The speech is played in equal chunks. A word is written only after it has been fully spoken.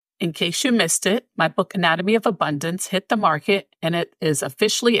In case you missed it, my book Anatomy of Abundance hit the market and it is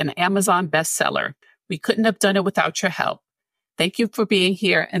officially an Amazon bestseller. We couldn't have done it without your help. Thank you for being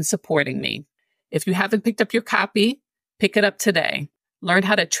here and supporting me. If you haven't picked up your copy, pick it up today. Learn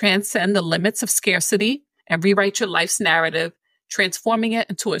how to transcend the limits of scarcity and rewrite your life's narrative, transforming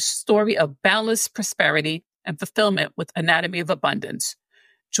it into a story of boundless prosperity and fulfillment with Anatomy of Abundance.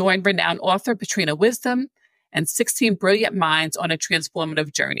 Join renowned author Patrina Wisdom and 16 brilliant minds on a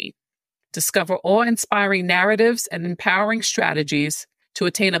transformative journey. Discover awe-inspiring narratives and empowering strategies to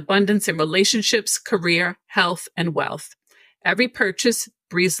attain abundance in relationships, career, health, and wealth. Every purchase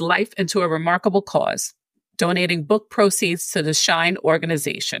breathes life into a remarkable cause, donating book proceeds to the Shine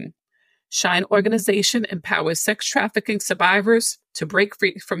organization. Shine organization empowers sex trafficking survivors to break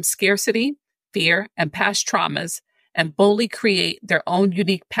free from scarcity, fear, and past traumas, and boldly create their own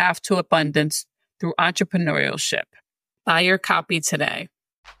unique path to abundance through entrepreneurship. Buy your copy today.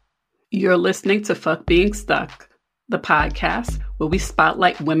 You're listening to Fuck Being Stuck, the podcast where we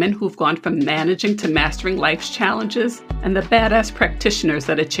spotlight women who've gone from managing to mastering life's challenges and the badass practitioners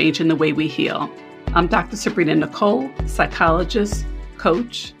that are changing the way we heal. I'm Dr. Sabrina Nicole, psychologist,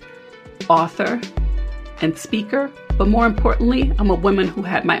 coach, author, and speaker. But more importantly, I'm a woman who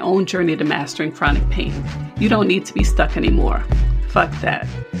had my own journey to mastering chronic pain. You don't need to be stuck anymore. Fuck that.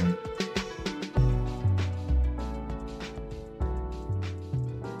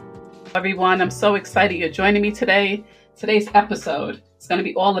 Everyone, I'm so excited you're joining me today. Today's episode is going to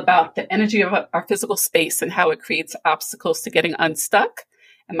be all about the energy of our physical space and how it creates obstacles to getting unstuck.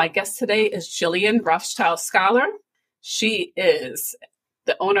 And my guest today is Jillian, Rothschild-Scholar. She is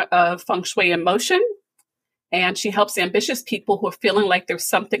the owner of Feng Shui in Motion, and she helps ambitious people who are feeling like there's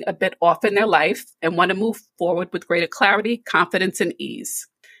something a bit off in their life and want to move forward with greater clarity, confidence, and ease.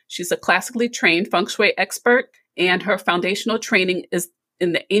 She's a classically trained Feng Shui expert, and her foundational training is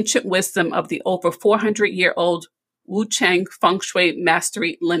in the ancient wisdom of the over 400-year-old Wu Cheng Feng Shui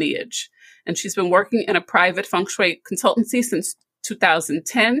mastery lineage. And she's been working in a private Feng Shui consultancy since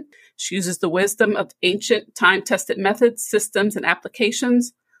 2010. She uses the wisdom of ancient time-tested methods, systems, and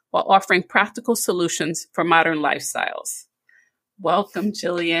applications while offering practical solutions for modern lifestyles. Welcome,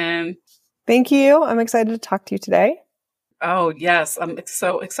 Jillian. Thank you. I'm excited to talk to you today. Oh, yes. I'm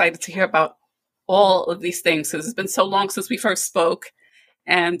so excited to hear about all of these things because it's been so long since we first spoke.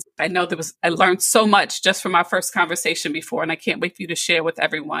 And I know I learned so much just from our first conversation before, and I can't wait for you to share with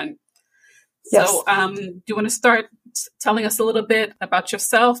everyone. Yes. So do you want to start telling us a little bit about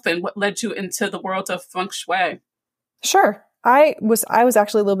yourself and what led you into the world of Feng Shui? Sure. I was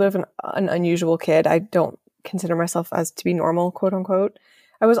actually a little bit of an unusual kid. I don't consider myself as to be normal, quote unquote.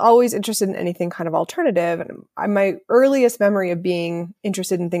 I was always interested in anything kind of alternative. And my earliest memory of being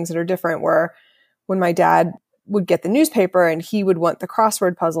interested in things that are different were when my dad would get the newspaper and he would want the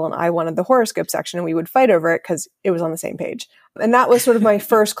crossword puzzle and I wanted the horoscope section, and we would fight over it because it was on the same page. And that was sort of my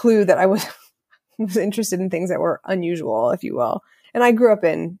first clue that I was interested in things that were unusual, if you will. And I grew up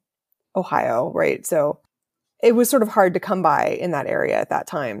in Ohio, right? So it was sort of hard to come by in that area at that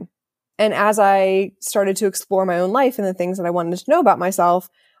time. And as I started to explore my own life and the things that I wanted to know about myself,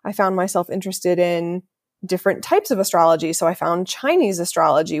 I found myself interested in different types of astrology. So I found Chinese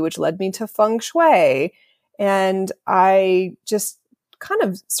astrology, which led me to Feng Shui. And I just kind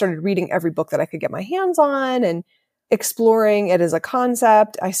of started reading every book that I could get my hands on and exploring it as a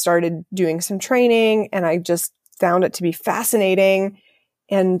concept. I started doing some training and I just found it to be fascinating.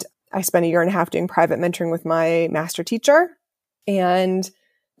 And I spent 1.5 years doing private mentoring with my master teacher. And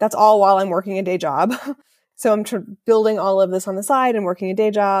that's all while I'm working a day job. So I'm building all of this on the side and working a day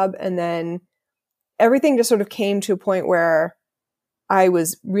job. And then everything just sort of came to a point where I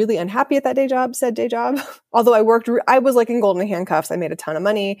was really unhappy at that said day job. Although I was like in golden handcuffs. I made a ton of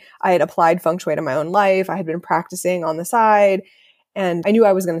money. I had applied Feng Shui to my own life. I had been practicing on the side and I knew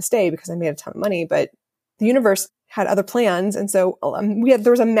I was going to stay because I made a ton of money, but the universe had other plans. And so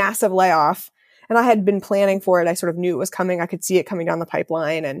there was a massive layoff and I had been planning for it. I sort of knew it was coming. I could see it coming down the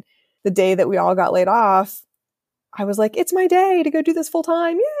pipeline. And the day that we all got laid off, I was like, it's my day to go do this full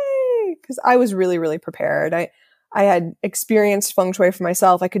time. Yay. Because I was really, really prepared. I had experienced Feng Shui for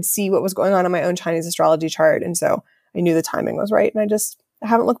myself. I could see what was going on in my own Chinese astrology chart. And so I knew the timing was right. And I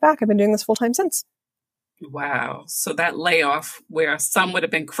haven't looked back. I've been doing this full time since. Wow. So that layoff where some would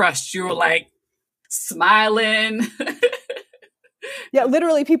have been crushed, you were like smiling. Yeah,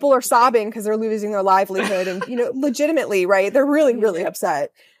 literally people are sobbing because they're losing their livelihood and, legitimately, right? They're really, really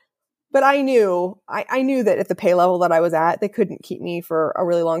upset. But I knew that at the pay level that I was at, they couldn't keep me for a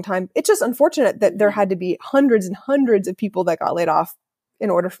really long time. It's just unfortunate that there had to be hundreds and hundreds of people that got laid off in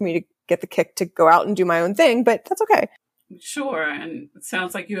order for me to get the kick to go out and do my own thing. But that's okay. Sure. And it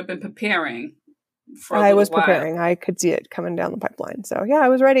sounds like you have been preparing for a I little was while. preparing. I could see it coming down the pipeline. So yeah, I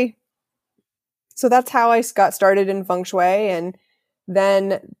was ready. So that's how I got started in Feng Shui. And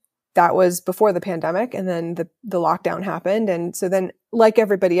then that was before the pandemic. And then the lockdown happened. And so then, like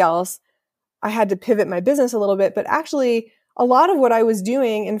everybody else, I had to pivot my business a little bit. But actually, a lot of what I was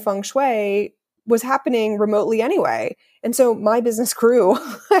doing in Feng Shui was happening remotely anyway. And so my business grew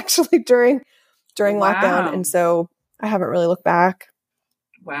actually during lockdown. Wow. And so I haven't really looked back.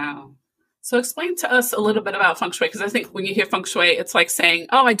 Wow. So explain to us a little bit about Feng Shui, because I think when you hear Feng Shui, it's like saying,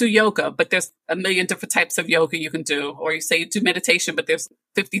 oh, I do yoga, but there's a million different types of yoga you can do. Or you say you do meditation, but there's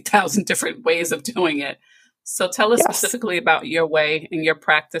 50,000 different ways of doing it. So tell us Yes. specifically about your way and your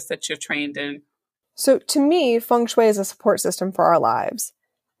practice that you're trained in. So to me, Feng Shui is a support system for our lives.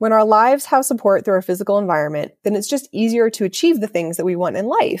 When our lives have support through our physical environment, then it's just easier to achieve the things that we want in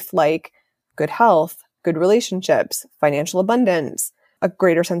life, like good health, good relationships, financial abundance, a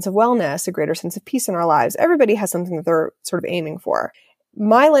greater sense of wellness, a greater sense of peace in our lives. Everybody has something that they're sort of aiming for.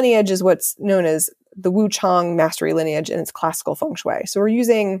 My lineage is what's known as the Wu Chang mastery lineage, and it's classical Feng Shui. So we're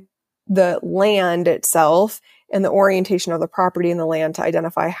using the land itself and the orientation of the property and the land to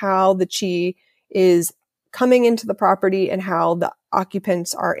identify how the qi is coming into the property and how the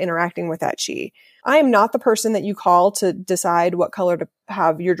occupants are interacting with that qi. I am not the person that you call to decide what color to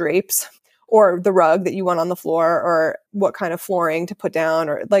have your drapes or the rug that you want on the floor or what kind of flooring to put down,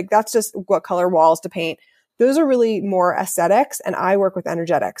 or like that's just what color walls to paint. Those are really more aesthetics, and I work with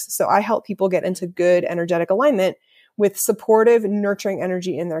energetics. So I help people get into good energetic alignment with supportive, nurturing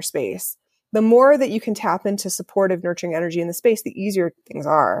energy in their space. The more that you can tap into supportive, nurturing energy in the space, the easier things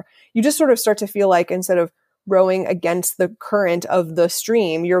are. You just sort of start to feel like instead of rowing against the current of the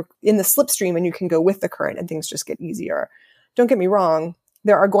stream, you're in the slipstream and you can go with the current and things just get easier. Don't get me wrong.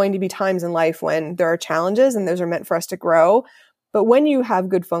 There are going to be times in life when there are challenges and those are meant for us to grow. But when you have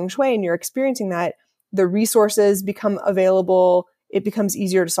good Feng Shui and you're experiencing that, the resources become available. It becomes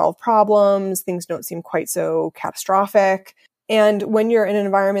easier to solve problems. Things don't seem quite so catastrophic. And when you're in an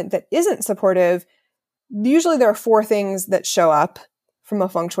environment that isn't supportive, usually there are 4 things that show up from a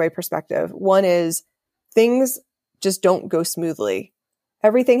Feng Shui perspective. One is things just don't go smoothly.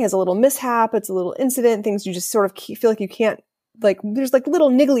 Everything has a little mishap. It's a little incident. Things you just sort of feel like you can't, like there's like little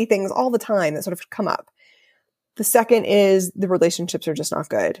niggly things all the time that sort of come up. The second is the relationships are just not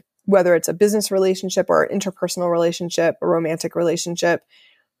good. Whether it's a business relationship or an interpersonal relationship, a romantic relationship,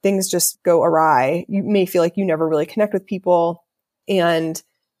 things just go awry. You may feel like you never really connect with people, and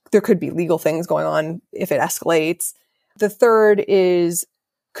there could be legal things going on if it escalates. The third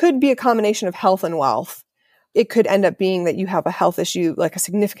could be a combination of health and wealth. It could end up being that you have a health issue, like a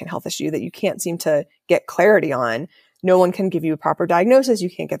significant health issue that you can't seem to get clarity on. No one can give you a proper diagnosis. You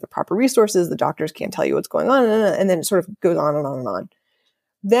can't get the proper resources. The doctors can't tell you what's going on. And then it sort of goes on and on and on.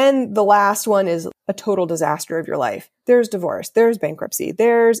 Then the last one is a total disaster of your life. There's divorce, there's bankruptcy,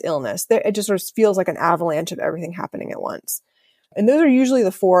 there's illness. It just sort of feels like an avalanche of everything happening at once. And those are usually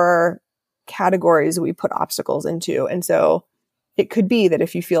the 4 categories that we put obstacles into. And so it could be that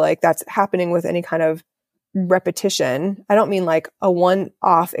if you feel like that's happening with any kind of repetition, I don't mean like a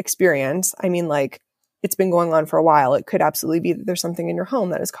one-off experience. I mean like it's been going on for a while. It could absolutely be that there's something in your home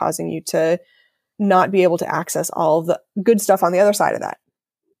that is causing you to not be able to access all of the good stuff on the other side of that.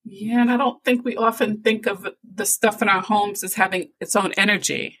 Yeah, and I don't think we often think of the stuff in our homes as having its own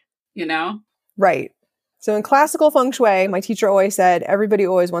energy, you know? Right. So in classical Feng Shui, my teacher always said, everybody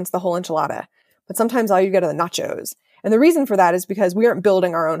always wants the whole enchilada, but sometimes all you get are the nachos. And the reason for that is because we aren't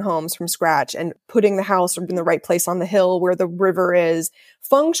building our own homes from scratch and putting the house in the right place on the hill where the river is.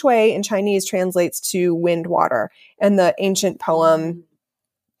 Feng Shui in Chinese translates to wind, water. And the ancient poem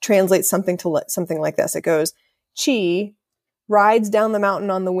translates something like this. It goes, Qi rides down the mountain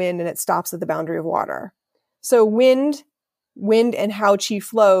on the wind and it stops at the boundary of water. So wind and how Qi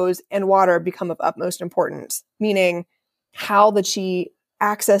flows and water become of utmost importance, meaning how the Qi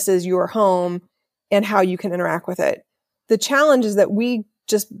accesses your home and how you can interact with it. The challenge is that we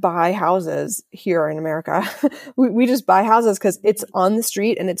just buy houses here in America. we just buy houses because it's on the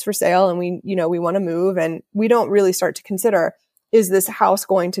street and it's for sale and we want to move, and we don't really start to consider, is this house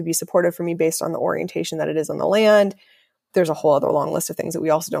going to be supportive for me based on the orientation that it is on the land? There's a whole other long list of things that we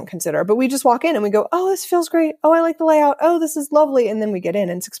also don't consider, but we just walk in and we go, oh, this feels great. Oh, I like the layout. Oh, this is lovely. And then we get in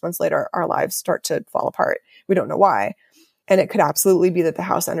and 6 months later, our lives start to fall apart. We don't know why. And it could absolutely be that the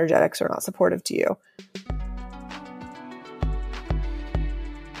house energetics are not supportive to you.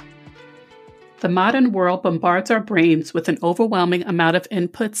 The modern world bombards our brains with an overwhelming amount of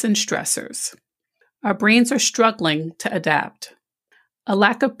inputs and stressors. Our brains are struggling to adapt. A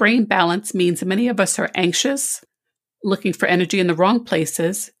lack of brain balance means many of us are anxious, looking for energy in the wrong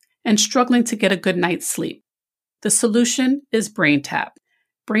places, and struggling to get a good night's sleep. The solution is BrainTap.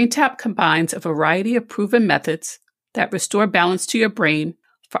 BrainTap combines a variety of proven methods that restore balance to your brain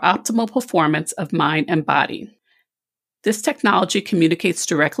for optimal performance of mind and body. This technology communicates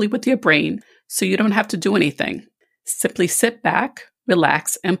directly with your brain, so you don't have to do anything. Simply sit back,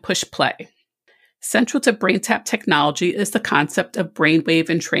 relax, and push play. Central to BrainTap technology is the concept of brainwave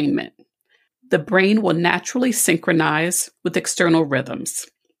entrainment. The brain will naturally synchronize with external rhythms,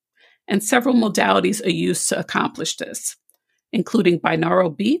 and several modalities are used to accomplish this, including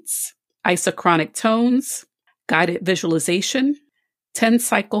binaural beats, isochronic tones, guided visualization,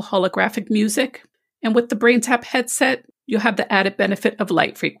 10-cycle holographic music, and with the BrainTap headset, you'll have the added benefit of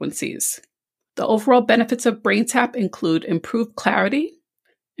light frequencies. The overall benefits of BrainTap include improved clarity,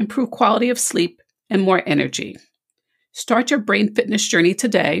 improved quality of sleep, and more energy. Start your brain fitness journey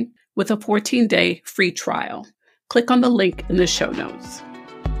today with a 14-day free trial. Click on the link in the show notes.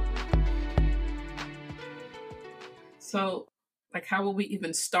 So, how will we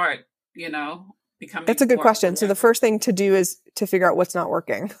even start, becoming? That's a good question. So the first thing to do is to figure out what's not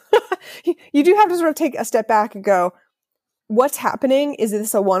working. You do have to sort of take a step back and go, what's happening? Is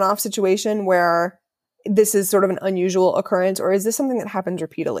this a one-off situation where this is sort of an unusual occurrence, or is this something that happens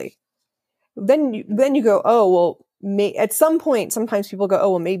repeatedly? Then you go, oh, well, at some point, sometimes people go,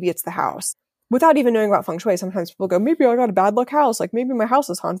 oh, well, maybe it's the house. Without even knowing about Feng Shui, sometimes people go, maybe I got a bad luck house. Maybe my house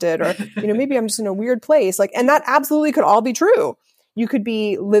is haunted, or, maybe I'm just in a weird place. And that absolutely could all be true. You could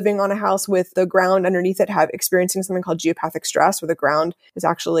be living on a house with the ground underneath it experiencing something called geopathic stress, where the ground is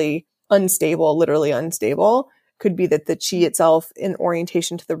actually unstable, literally unstable. Could be that the chi itself in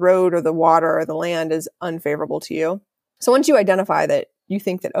orientation to the road or the water or the land is unfavorable to you. So once you identify that you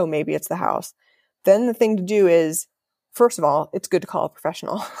think that, oh, maybe it's the house, then the thing to do is, first of all, it's good to call a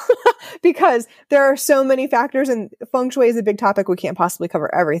professional because there are so many factors, and Feng Shui is a big topic. We can't possibly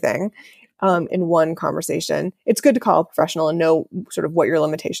cover everything in one conversation. It's good to call a professional and know sort of what your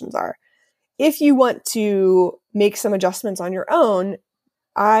limitations are. If you want to make some adjustments on your own,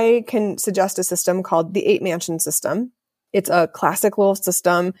 I can suggest a system called the 8-mansion system. It's a classic little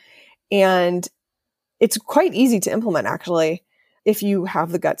system, and it's quite easy to implement, actually, if you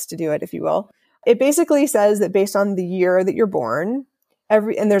have the guts to do it, if you will. It basically says that based on the year that you're born,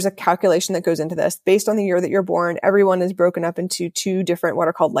 and there's a calculation that goes into this, based on the year that you're born, everyone is broken up into 2 different what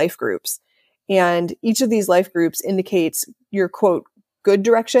are called life groups. And each of these life groups indicates your, quote, good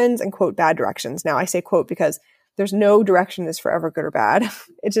directions and, quote, bad directions. Now, I say quote because there's no direction that's forever good or bad.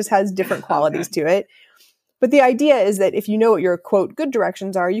 It just has different qualities to it. But the idea is that if you know what your, quote, good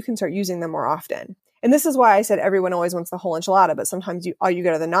directions are, you can start using them more often. And this is why I said everyone always wants the whole enchilada, but sometimes all you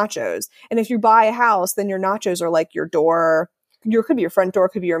get are the nachos. And if you buy a house, then your nachos are like your door. Could be your front door,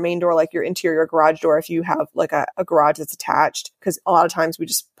 could be your main door, like your interior garage door if you have a garage that's attached. Because a lot of times we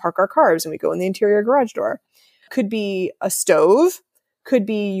just park our cars and we go in the interior garage door. Could be a stove, could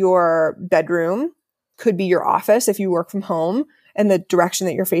be your bedroom, could be your office if you work from home and the direction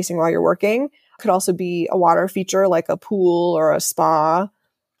that you're facing while you're working. Could also be a water feature like a pool or a spa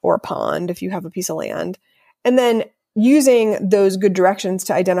or a pond if you have a piece of land. And then using those good directions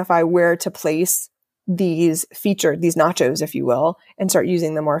to identify where to place these nachos, if you will, and start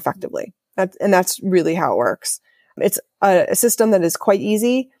using them more effectively. That's really how it works. It's a system that is quite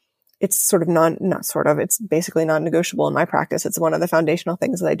easy. It's sort of it's basically non-negotiable in my practice. It's one of the foundational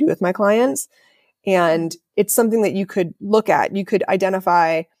things that I do with my clients. And it's something that you could look at. You could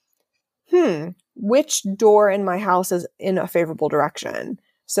identify, which door in my house is in a favorable direction.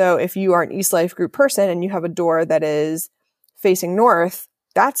 So if you are an East Life Group person and you have a door that is facing north,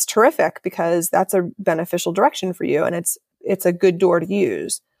 that's terrific because that's a beneficial direction for you and it's a good door to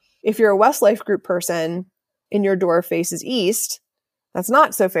use. If you're a West Life Group person and your door faces east, that's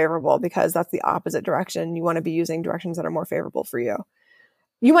not so favorable because that's the opposite direction. You want to be using directions that are more favorable for you.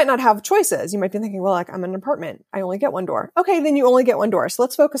 You might not have choices. You might be thinking, well, I'm in an apartment. I only get one door. Okay, then you only get one door. So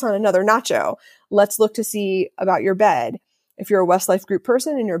let's focus on another nacho. Let's look to see about your bed. If you're a West Life Group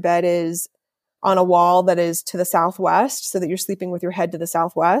person and your bed is on a wall that is to the southwest so that you're sleeping with your head to the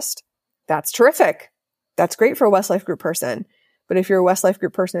southwest, that's terrific. That's great for a West Life Group person. But if you're a West Life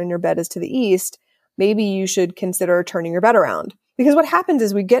Group person and your bed is to the east, maybe you should consider turning your bed around. Because what happens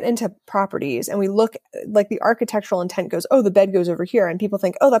is we get into properties and we look, like the architectural intent goes, oh, the bed goes over here. And people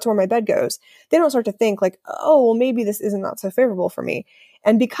think, oh, that's where my bed goes. They don't start to think like, oh, well, maybe this isn't not so favorable for me.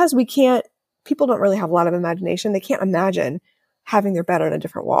 And because people don't really have a lot of imagination. They can't imagine having their bed on a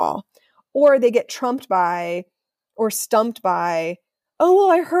different wall. Or they get trumped by or stumped by, oh,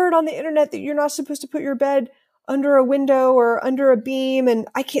 well, I heard on the internet that you're not supposed to put your bed under a window or under a beam. And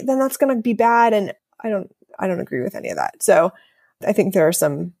then that's going to be bad. And I don't agree with any of that. So I think there are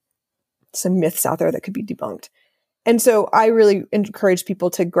some myths out there that could be debunked. And so I really encourage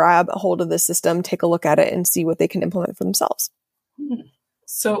people to grab a hold of this system, take a look at it, and see what they can implement for themselves.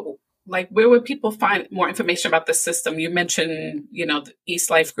 So, like, where would people find more information about the system? You mentioned, the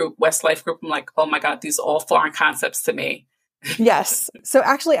East Life Group, West Life Group. I'm like, oh my God, these are all foreign concepts to me. Yes. So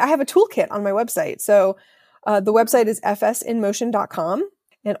actually, I have a toolkit on my website. So the website is fsinmotion.com.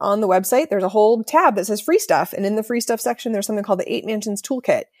 And on the website, there's a whole tab that says free stuff. And in the free stuff section, there's something called the 8 Mansions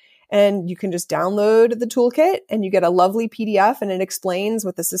Toolkit. And you can just download the toolkit and you get a lovely PDF and it explains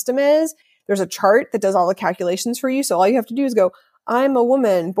what the system is. There's a chart that does all the calculations for you. So all you have to do is go, I'm a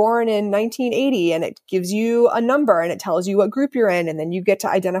woman born in 1980, and it gives you a number and it tells you what group you're in. And then you get to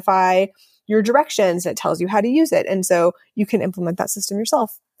identify your directions and it tells you how to use it. And so you can implement that system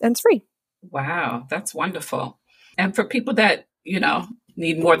yourself and it's free. Wow, that's wonderful. And for people that,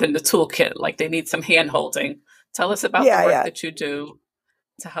 need more than the toolkit, like they need some hand holding, tell us about the work that you do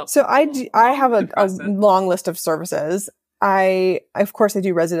to help. So I have a long list of services. Of course, I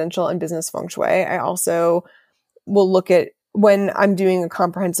do residential and business feng shui. I also will look at, when I'm doing a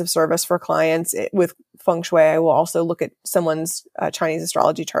comprehensive service for clients with feng shui, I will also look at someone's Chinese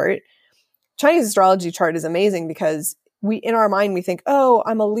astrology chart. Chinese astrology chart is amazing because in our mind, we think, oh,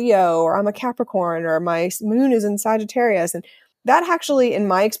 I'm a Leo or I'm a Capricorn or my moon is in Sagittarius. And that actually, in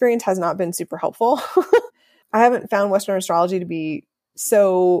my experience, has not been super helpful. I haven't found Western astrology to be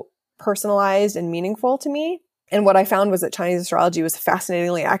so personalized and meaningful to me. And what I found was that Chinese astrology was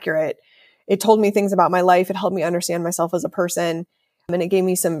fascinatingly accurate. It told me things about my life. It helped me understand myself as a person. And it gave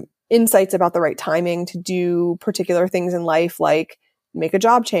me some insights about the right timing to do particular things in life, like make a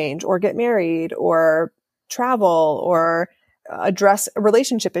job change or get married or travel or address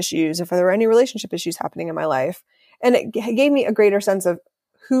relationship issues, if there are any relationship issues happening in my life. And it gave me a greater sense of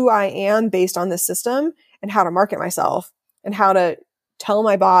who I am based on this system and how to market myself and how to tell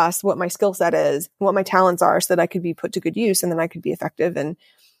my boss what my skill set is, what my talents are, so that I could be put to good use and then I could be effective and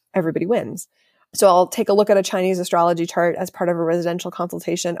everybody wins. So I'll take a look at a Chinese astrology chart as part of a residential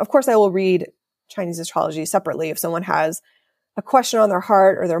consultation. Of course, I will read Chinese astrology separately. If someone has a question on their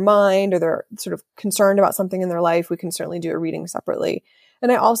heart or their mind, or they're sort of concerned about something in their life, we can certainly do a reading separately.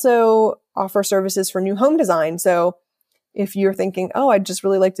 And I also offer services for new home design. So if you're thinking, oh, I'd just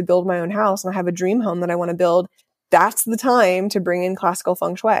really like to build my own house and I have a dream home that I want to build, that's the time to bring in classical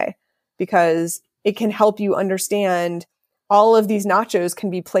feng shui, because it can help you understand all of these nachos can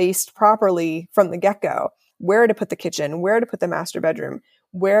be placed properly from the get-go. Where to put the kitchen, where to put the master bedroom,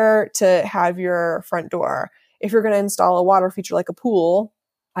 where to have your front door. If you're going to install a water feature like a pool,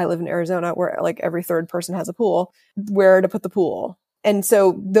 I live in Arizona where like every third person has a pool, where to put the pool. And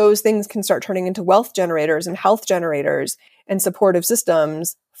so those things can start turning into wealth generators and health generators and supportive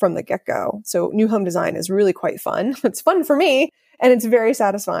systems from the get-go. So new home design is really quite fun. It's fun for me and it's very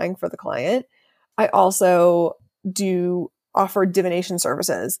satisfying for the client. I also do offer divination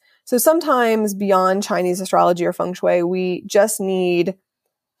services. So sometimes beyond Chinese astrology or feng shui, we just need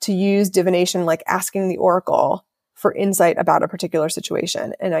to use divination, like asking the oracle for insight about a particular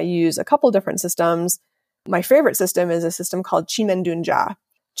situation. And I use a couple different systems. My favorite system is a system called Qimen Dunjia.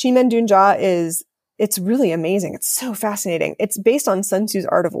 Qimen Dunjia it's really amazing. It's so fascinating. It's based on Sun Tzu's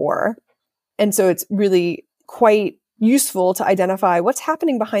Art of War. And so it's really quite useful to identify what's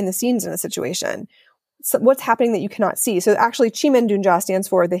happening behind the scenes in a situation. So what's happening that you cannot see. So actually, Qimen Dunjia stands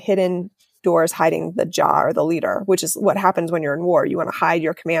for the hidden doors hiding the Jia, or the leader, which is what happens when you're in war. You want to hide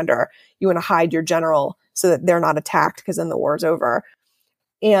your commander. You want to hide your general so that they're not attacked, because then the war is over.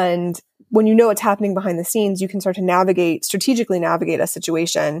 And when you know what's happening behind the scenes, you can start to strategically navigate a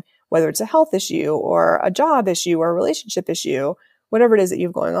situation, whether it's a health issue or a job issue or a relationship issue, whatever it is that you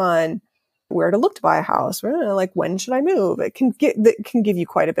have going on, where to look to buy a house, like when should I move? It can give you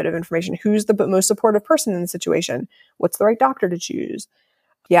quite a bit of information. Who's the most supportive person in the situation? What's the right doctor to choose?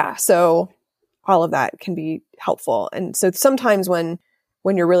 Yeah. So all of that can be helpful. And so sometimes when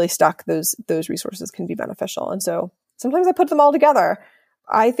you're really stuck, those resources can be beneficial. And so sometimes I put them all together.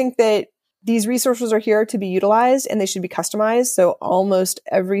 I think that these resources are here to be utilized and they should be customized. So almost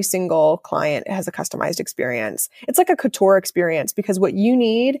every single client has a customized experience. It's like a couture experience, because what you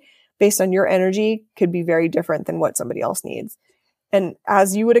need based on your energy could be very different than what somebody else needs. And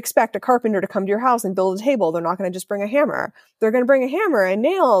as you would expect a carpenter to come to your house and build a table, they're not going to just bring a hammer. They're going to bring a hammer and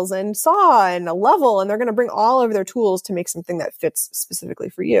nails and saw and a level, and they're going to bring all of their tools to make something that fits specifically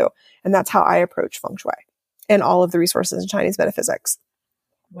for you. And that's how I approach feng shui and all of the resources in Chinese metaphysics.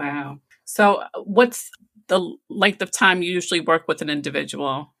 Wow. So what's the length of time you usually work with an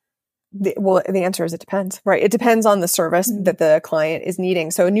individual? The answer is it depends, right? It depends on the service that the client is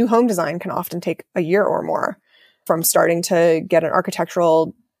needing. So a new home design can often take a year or more from starting to get an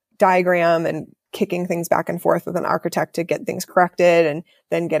architectural diagram and kicking things back and forth with an architect to get things corrected, and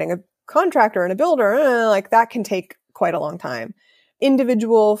then getting a contractor and a builder, like that can take quite a long time.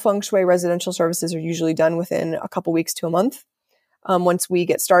 Individual feng shui residential services are usually done within a couple weeks to a month. Once we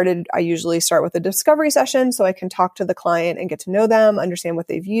get started, I usually start with a discovery session so I can talk to the client and get to know them, understand what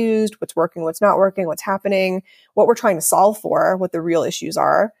they've used, what's working, what's not working, what's happening, what we're trying to solve for, what the real issues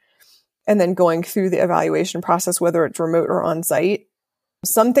are, and then going through the evaluation process, whether it's remote or on site.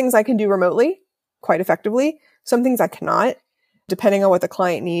 Some things I can do remotely quite effectively. Some things I cannot, depending on what the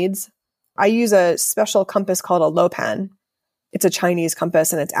client needs. I use a special compass called a Lopan. It's a Chinese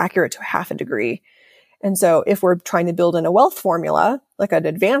compass and it's accurate to half a degree. And so if we're trying to build in a wealth formula, like an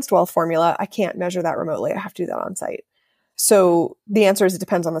advanced wealth formula, I can't measure that remotely. I have to do that on site. So the answer is it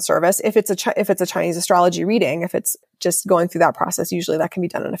depends on the service. If it's a Chinese astrology reading, if it's just going through that process, usually that can be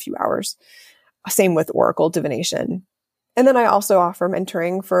done in a few hours. Same with oracle divination. And then I also offer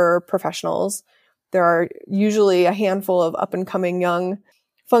mentoring for professionals. There are usually a handful of up and coming young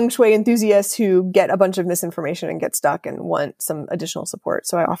feng shui enthusiasts who get a bunch of misinformation and get stuck and want some additional support.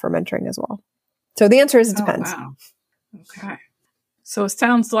 So I offer mentoring as well. So the answer is it depends. Oh, wow. Okay. So it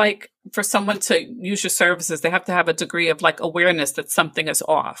sounds like for someone to use your services, they have to have a degree of like awareness that something is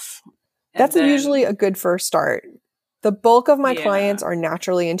off. That's usually a good first start. The bulk of my clients are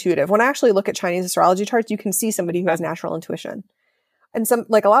naturally intuitive. When I actually look at Chinese astrology charts, you can see somebody who has natural intuition. And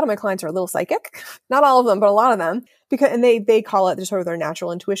a lot of my clients are a little psychic, not all of them, but a lot of them, and they call it sort of their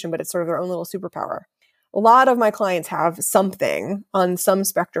natural intuition, but it's sort of their own little superpower. A lot of my clients have something on some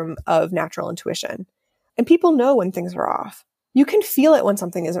spectrum of natural intuition, and people know when things are off. You can feel it when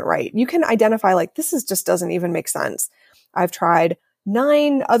something isn't right. You can identify like, this just doesn't even make sense. I've tried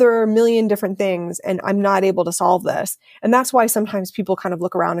 9 other million different things and I'm not able to solve this. And that's why sometimes people kind of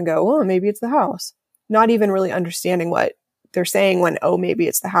look around and go, oh, maybe it's the house. Not even really understanding what they're saying when, oh, maybe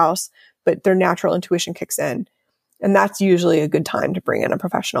it's the house, but their natural intuition kicks in. And that's usually a good time to bring in a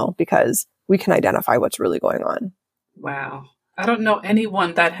professional because we can identify what's really going on. Wow. I don't know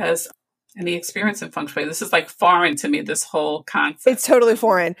anyone that has any experience in feng shui. This is like foreign to me, this whole concept. It's totally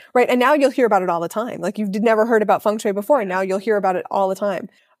foreign, right? And now you'll hear about it all the time. Like you've never heard about feng shui before, and now you'll hear about it all the time.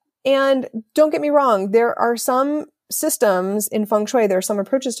 And don't get me wrong, there are some systems in feng shui, there are some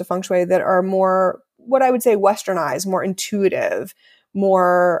approaches to feng shui that are more, what I would say, westernized, more intuitive,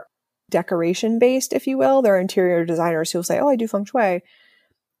 more decoration based, if you will. There are interior designers who will say, oh, I do feng shui.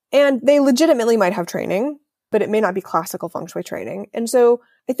 And they legitimately might have training, but it may not be classical feng shui training. And so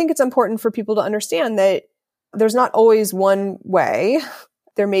I think it's important for people to understand that there's not always one way.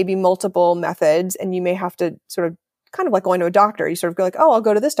 There may be multiple methods, and you may have to sort of kind of like going to a doctor. You sort of go like, oh, I'll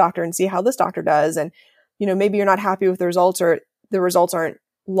go to this doctor and see how this doctor does. And, maybe you're not happy with the results, or the results aren't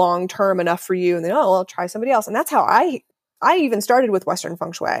long-term enough for you. And then, oh, well, I'll try somebody else. And that's how I even started with Western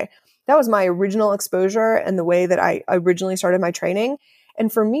feng shui. That was my original exposure and the way that I originally started my training.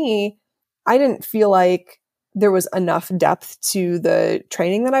 And for me, I didn't feel like there was enough depth to the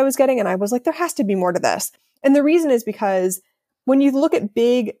training that I was getting. And I was like, there has to be more to this. And the reason is because when you look at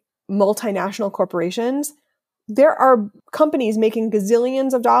big multinational corporations, there are companies making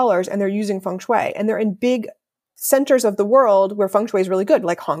gazillions of dollars and they're using feng shui. And they're in big centers of the world where feng shui is really good,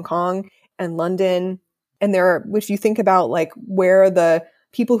 like Hong Kong and London. And if you think about like where the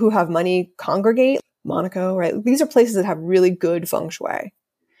people who have money congregate, Monaco, right? These are places that have really good feng shui.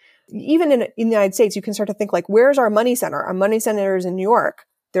 Even in the United States, you can start to think like, where's our money center? Our money center is in New York.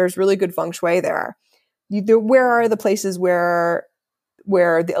 There's really good feng shui there. Where are the places where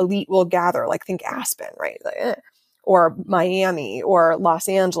the elite will gather? Like think Aspen, right? Or Miami or Los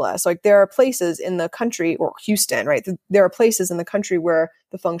Angeles. Like there are places in the country, or Houston, right? There are places in the country where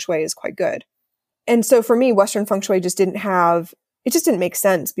the feng shui is quite good. And so for me, Western feng shui just didn't make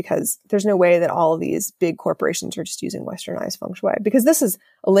sense because there's no way that all of these big corporations are just using westernized feng shui, because this is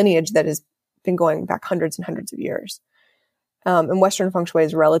a lineage that has been going back hundreds and hundreds of years. And Western feng shui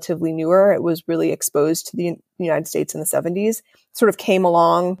is relatively newer. It was really exposed to the United States in the 70s, sort of came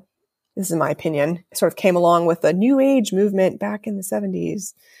along, this is my opinion, sort of came along with the New Age movement back in the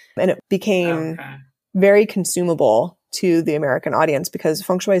 70s. And it became very consumable to the American audience because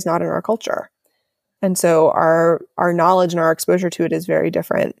feng shui is not in our culture. And so our knowledge and our exposure to it is very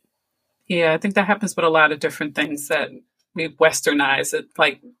different. Yeah, I think that happens with a lot of different things that we westernize. It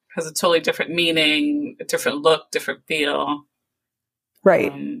like has a totally different meaning, a different look, different feel.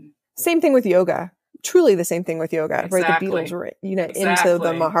 Right. Same thing with yoga. Truly the same thing with yoga. Exactly. Right? The Beatles were into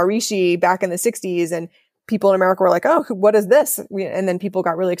the Maharishi back in the 60s, and people in America were like, oh, what is this? And then people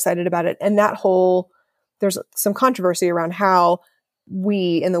got really excited about it. And there's some controversy around how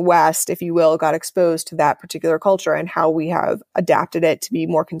we in the West, if you will, got exposed to that particular culture and how we have adapted it to be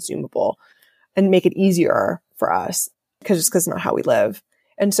more consumable and make it easier for us because it's not how we live.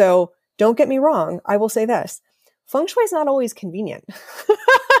 And so don't get me wrong. I will say this. Feng Shui is not always convenient.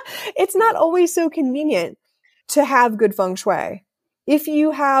 It's not always so convenient to have good Feng Shui. If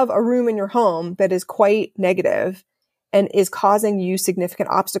you have a room in your home that is quite negative and is causing you significant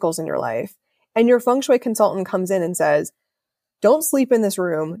obstacles in your life, and your Feng Shui consultant comes in and says, don't sleep in this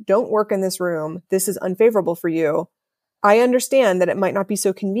room, don't work in this room, this is unfavorable for you, I understand that it might not be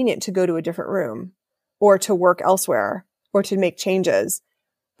so convenient to go to a different room or to work elsewhere or to make changes.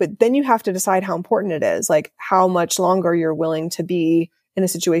 But then you have to decide how important it is, like how much longer you're willing to be in a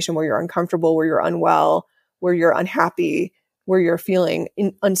situation where you're uncomfortable, where you're unwell, where you're unhappy, where you're feeling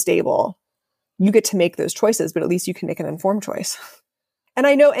unstable. You get to make those choices, but at least you can make an informed choice. And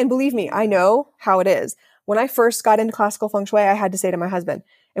I know, and believe me, I know how it is. When I first got into classical Feng Shui, I had to say to my husband,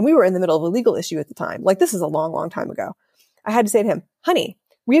 and we were in the middle of a legal issue at the time. Like this is a long, long time ago. I had to say to him, honey,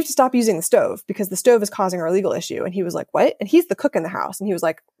 we have to stop using the stove because the stove is causing our legal issue. And he was like, what? And he's the cook in the house. And he was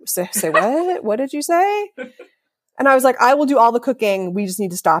like, say what? What did you say? And I was like, I will do all the cooking. We just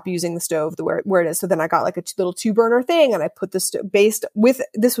need to stop using the stove where it is. So then I got like a little 2-burner thing and I put this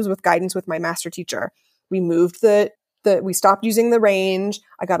this was with guidance with my master teacher. We moved we stopped using the range.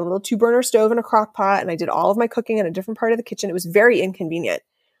 I got a little 2-burner stove and a crock pot and I did all of my cooking in a different part of the kitchen. It was very inconvenient,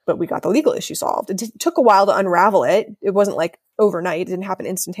 but we got the legal issue solved. It took a while to unravel it. It wasn't like overnight. It didn't happen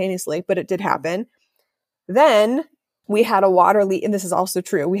instantaneously, but it did happen. Then we had a water leak, and this is also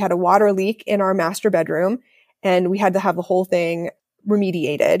true. We had a water leak in our master bedroom and we had to have the whole thing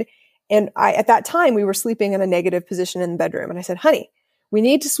remediated. And at that time, we were sleeping in a negative position in the bedroom. And I said, honey, we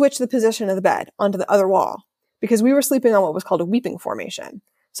need to switch the position of the bed onto the other wall because we were sleeping on what was called a weeping formation.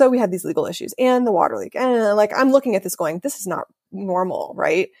 So we had these legal issues and the water leak. And like, I'm looking at this going, this is not normal,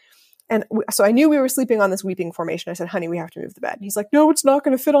 right? And so I knew we were sleeping on this weeping formation. I said, honey, we have to move the bed. And he's like, no, it's not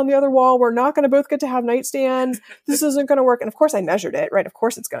going to fit on the other wall. We're not going to both get to have nightstands. This isn't going to work. And of course I measured it, right? Of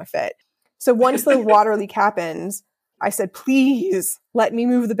course it's going to fit. So once the water leak happens, I said, please let me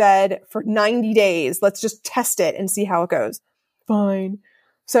move the bed for 90 days. Let's just test it and see how it goes. Fine.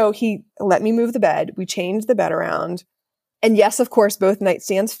 So he let me move the bed. We changed the bed around. And yes, of course, both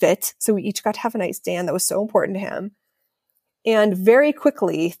nightstands fit. So we each got to have a nightstand. That was so important to him. And very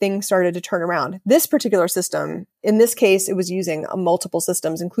quickly, things started to turn around. This particular system, in this case, it was using multiple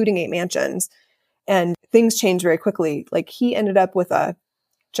systems, including 8 mansions. And things changed very quickly. Like he ended up with a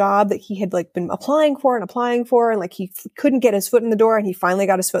job that he had like been applying for. And like he couldn't get his foot in the door. And he finally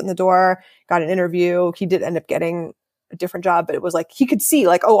got his foot in the door, got an interview. He did end up getting a different job, but it was like, he could see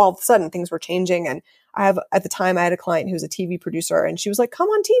like, oh, all of a sudden things were changing. And at the time I had a client who was a TV producer and she was like, come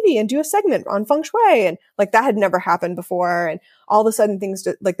on TV and do a segment on Feng Shui. And like, that had never happened before. And all of a sudden things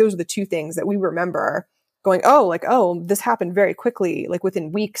like, those are the 2 things that we remember going, oh, this happened very quickly, like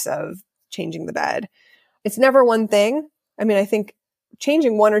within weeks of changing the bed. It's never one thing. I mean, I think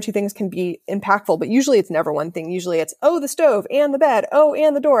changing 1 or 2 things can be impactful, but usually it's never one thing. Usually it's, oh, the stove and the bed, oh,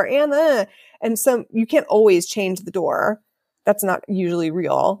 and the door and some, you can't always change the door. That's not usually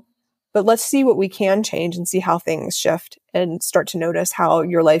real, but let's see what we can change and see how things shift and start to notice how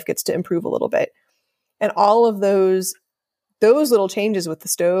your life gets to improve a little bit. And all of those little changes with the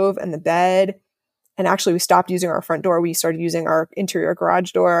stove and the bed, and actually we stopped using our front door. We started using our interior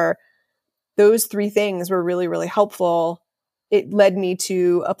garage door. Those 3 things were really, really helpful. It led me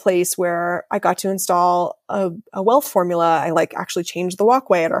to a place where I got to install a wealth formula. I like actually changed the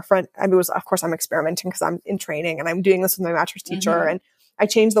walkway at our front. I mean, of course I'm experimenting because I'm in training and I'm doing this with my mattress teacher. Mm-hmm. And I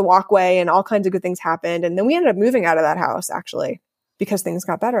changed the walkway and all kinds of good things happened. And then we ended up moving out of that house actually because things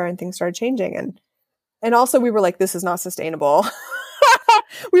got better and things started changing. And also we were like, this is not sustainable.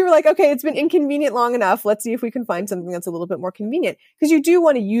 We were like, okay, it's been inconvenient long enough. Let's see if we can find something that's a little bit more convenient because you do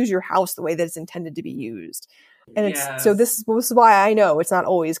want to use your house the way that it's intended to be used. And so this is why I know it's not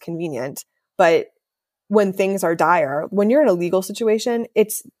always convenient, but when things are dire, when you're in a legal situation,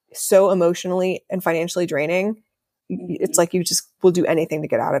 it's so emotionally and financially draining. It's like you just will do anything to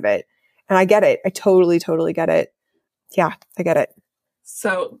get out of it. And I get it. I totally, totally get it. Yeah, I get it.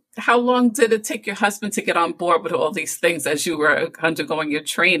 So how long did it take your husband to get on board with all these things as you were undergoing your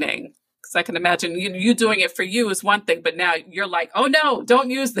training? Because I can imagine you doing it for you is one thing, but now you're like, oh no, don't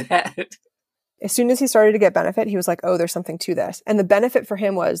use that. As soon as he started to get benefit, he was like, oh, there's something to this. And the benefit for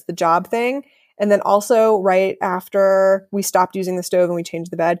him was the job thing. And then also right after we stopped using the stove and we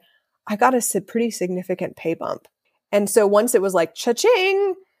changed the bed, I got a pretty significant pay bump. And so once it was like,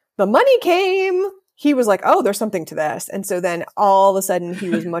 cha-ching, the money came, he was like, oh, there's something to this. And so then all of a sudden he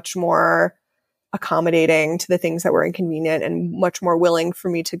was much more accommodating to the things that were inconvenient and much more willing for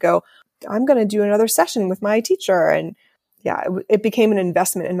me to go, I'm going to do another session with my teacher. And yeah, it became an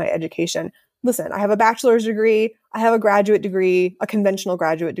investment in my education. Listen, I have a bachelor's degree. I have a graduate degree, a conventional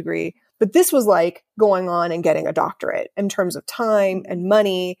graduate degree, but this was like going on and getting a doctorate in terms of time and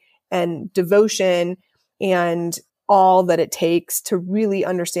money and devotion and all that it takes to really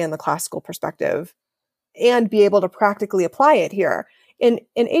understand the classical perspective and be able to practically apply it here. In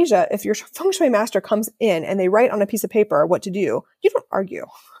Asia, if your feng shui master comes in and they write on a piece of paper what to do, you don't argue.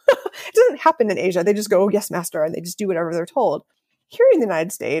 It doesn't happen in Asia. They just go, oh, yes, master, and they just do whatever they're told. Here in the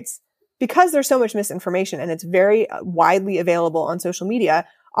United States, because there's so much misinformation and it's very widely available on social media,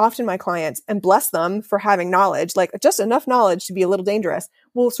 often my clients, and bless them for having knowledge, like just enough knowledge to be a little dangerous,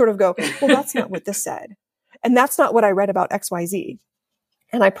 will sort of go, well, that's not what this said. And that's not what I read about XYZ.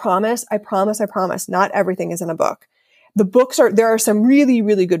 And I promise, not everything is in a book. There are some really,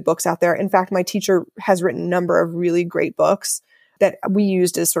 really good books out there. In fact, my teacher has written a number of really great books that we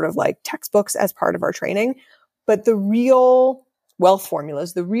used as sort of like textbooks as part of our training. But the real wealth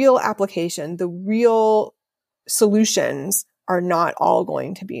formulas, the real application, the real solutions are not all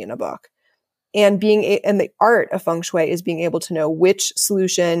going to be in a book. And and the art of feng shui is being able to know which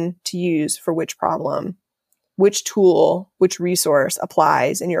solution to use for which problem, which tool, which resource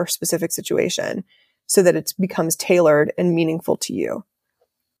applies in your specific situation, so that it becomes tailored and meaningful to you.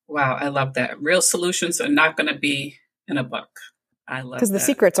 Wow, I love that. Real solutions are not going to be in a book. I love that. Because the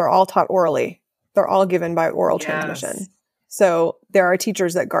secrets are all taught orally. They're all given by oral transmission. So there are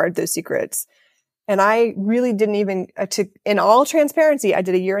teachers that guard those secrets. And I really didn't even, in all transparency, I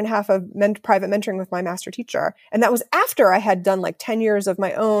did 1.5 years of private mentoring with my master teacher. And that was after I had done like 10 years of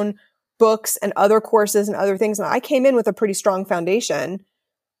my own books and other courses and other things. And I came in with a pretty strong foundation.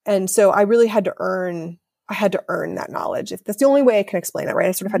 And so I really had to earn that knowledge. If that's the only way I can explain it, right?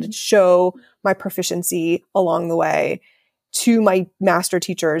 I sort of had to show my proficiency along the way to my master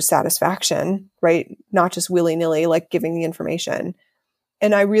teacher's satisfaction, right? Not just willy-nilly, like giving the information.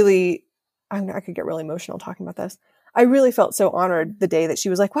 And I could get really emotional talking about this. I really felt so honored the day that she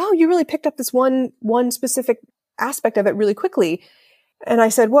was like, wow, you really picked up this one specific aspect of it really quickly. And I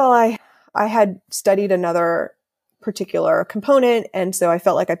said, well, I had studied another particular component. And so I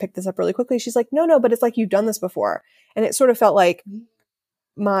felt like I picked this up really quickly. She's like, no, but it's like you've done this before. And it sort of felt like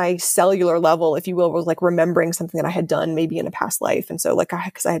my cellular level, if you will, was like remembering something that I had done maybe in a past life. And so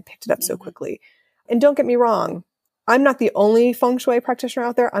because I had picked it up so quickly. And don't get me wrong, I'm not the only feng shui practitioner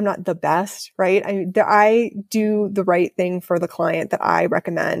out there. I'm not the best, right? I do the right thing for the client that I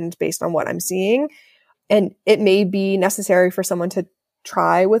recommend based on what I'm seeing. And it may be necessary for someone to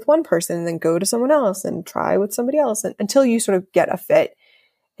try with one person and then go to someone else and try with somebody else, and until you sort of get a fit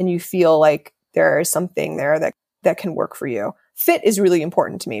and you feel like there is something there that can work for you. Fit is really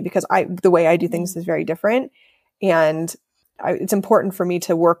important to me because the way I do things is very different. And it's important for me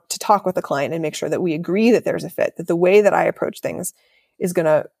to talk with the client and make sure that we agree that there's a fit, that the way that I approach things is going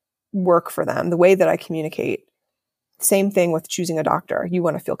to work for them, the way that I communicate. Same thing with choosing a doctor. You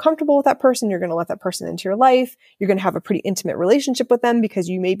want to feel comfortable with that person. You're going to let that person into your life. You're going to have a pretty intimate relationship with them because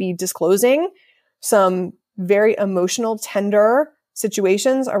you may be disclosing some very emotional, tender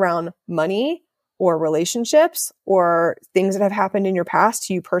situations around money or relationships or things that have happened in your past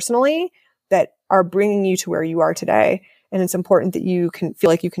to you personally that are bringing you to where you are today. And it's important that you can feel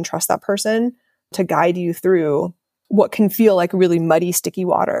like you can trust that person to guide you through what can feel like really muddy, sticky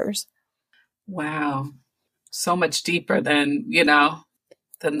waters. Wow. So much deeper than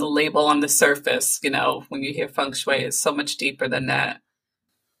the label on the surface. When you hear feng shui, it's so much deeper than that.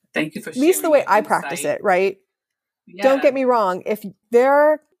 Thank you for sharing. At least the way I practice it, right? Yeah. Don't get me wrong. If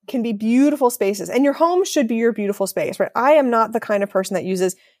there can be beautiful spaces, and your home should be your beautiful space, right? I am not the kind of person that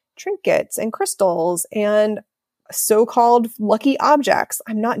uses trinkets and crystals and so-called lucky objects.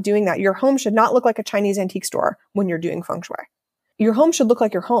 I'm not doing that. Your home should not look like a Chinese antique store when you're doing feng shui. Your home should look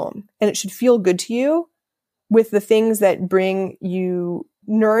like your home, and it should feel good to you with the things that bring you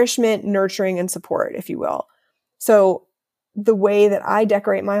nourishment, nurturing, and support, if you will. So the way that I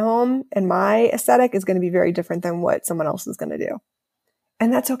decorate my home and my aesthetic is going to be very different than what someone else is going to do.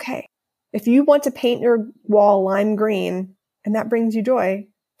 And that's okay. If you want to paint your wall lime green and that brings you joy,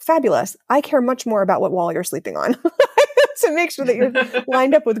 fabulous. I care much more about what wall you're sleeping on to make sure that you're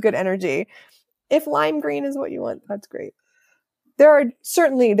lined up with good energy. If lime green is what you want, that's great. There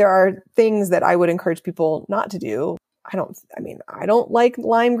are things that I would encourage people not to do. I don't like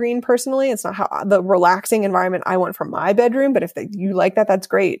lime green personally. It's not how the relaxing environment I want for my bedroom, but if you like that, that's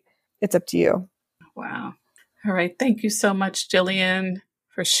great. It's up to you. Wow. All right. Thank you so much, Jillian,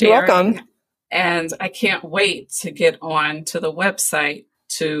 for sharing. You're welcome. And I can't wait to get on to the website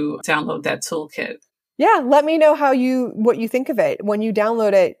to download that toolkit. Yeah, let me know what you think of it. When you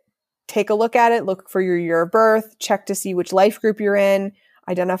download it, take a look at it, look for your year of birth, check to see which life group you're in,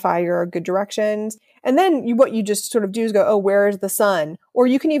 identify your good directions. And then what you just sort of do is go, oh, where is the sun? Or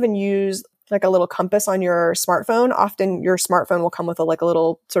you can even use like a little compass on your smartphone. Often your smartphone will come with a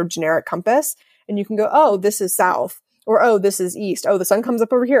little sort of generic compass, and you can go, oh, this is south, or oh, this is east. Oh, the sun comes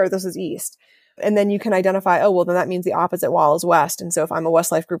up over here. This is east. And then you can identify, oh, well, then that means the opposite wall is west. And so if I'm a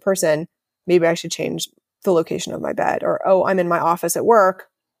West Life Group person, maybe I should change the location of my bed. Or, oh, I'm in my office at work.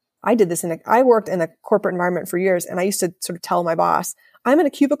 I did this I worked in a corporate environment for years, and I used to sort of tell my boss, I'm in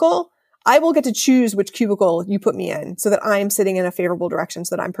a cubicle. I will get to choose which cubicle you put me in so that I'm sitting in a favorable direction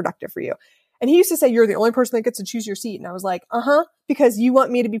so that I'm productive for you. And he used to say, you're the only person that gets to choose your seat. And I was like, because you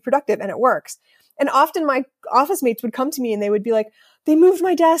want me to be productive and it works. And often my office mates would come to me and they would be like, they moved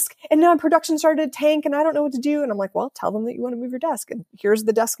my desk and now production started to tank and I don't know what to do. And I'm like, well, tell them that you want to move your desk. And here's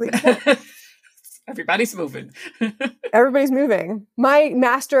the desk that you want. Everybody's moving. Everybody's moving. My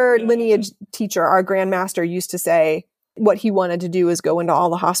master lineage teacher, our grandmaster, used to say what he wanted to do is go into all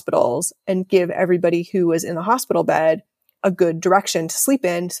the hospitals and give everybody who was in the hospital bed a good direction to sleep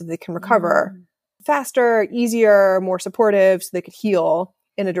in so they can recover faster, easier, more supportive, so they could heal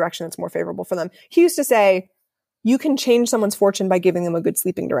in a direction that's more favorable for them. He used to say, you can change someone's fortune by giving them a good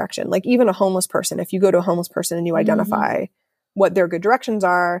sleeping direction. Like even a homeless person, if you go to a homeless person and you identify what their good directions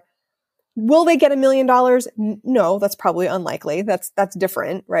are, will they get $1 million? No, that's probably unlikely. That's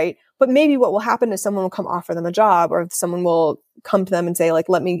different, right? But maybe what will happen is someone will come offer them a job, or someone will come to them and say, like,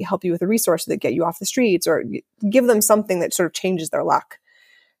 let me help you with a resource that get you off the streets, or give them something that sort of changes their luck.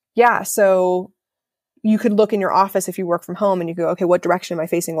 Yeah. So you could look in your office if you work from home and you go, okay, what direction am I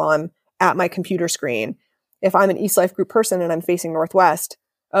facing while I'm at my computer screen? If I'm an East Life Group person and I'm facing Northwest,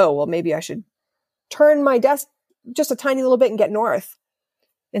 oh, well, maybe I should turn my desk just a tiny little bit and get north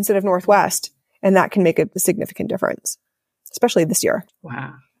instead of northwest. And that can make a significant difference, especially this year.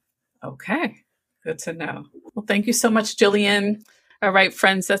 Wow. Okay. Good to know. Well, thank you so much, Jillian. All right,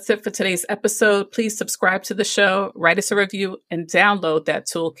 friends, that's it for today's episode. Please subscribe to the show, write us a review, and download that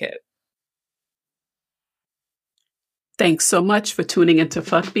toolkit. Thanks so much for tuning into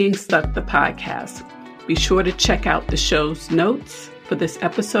Fuck Being Stuck, the podcast. Be sure to check out the show's notes for this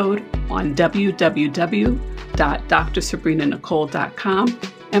episode on www.drsabrinanecole.com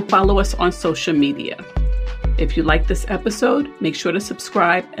and follow us on social media. If you like this episode, make sure to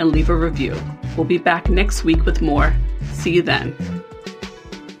subscribe and leave a review. We'll be back next week with more. See you then.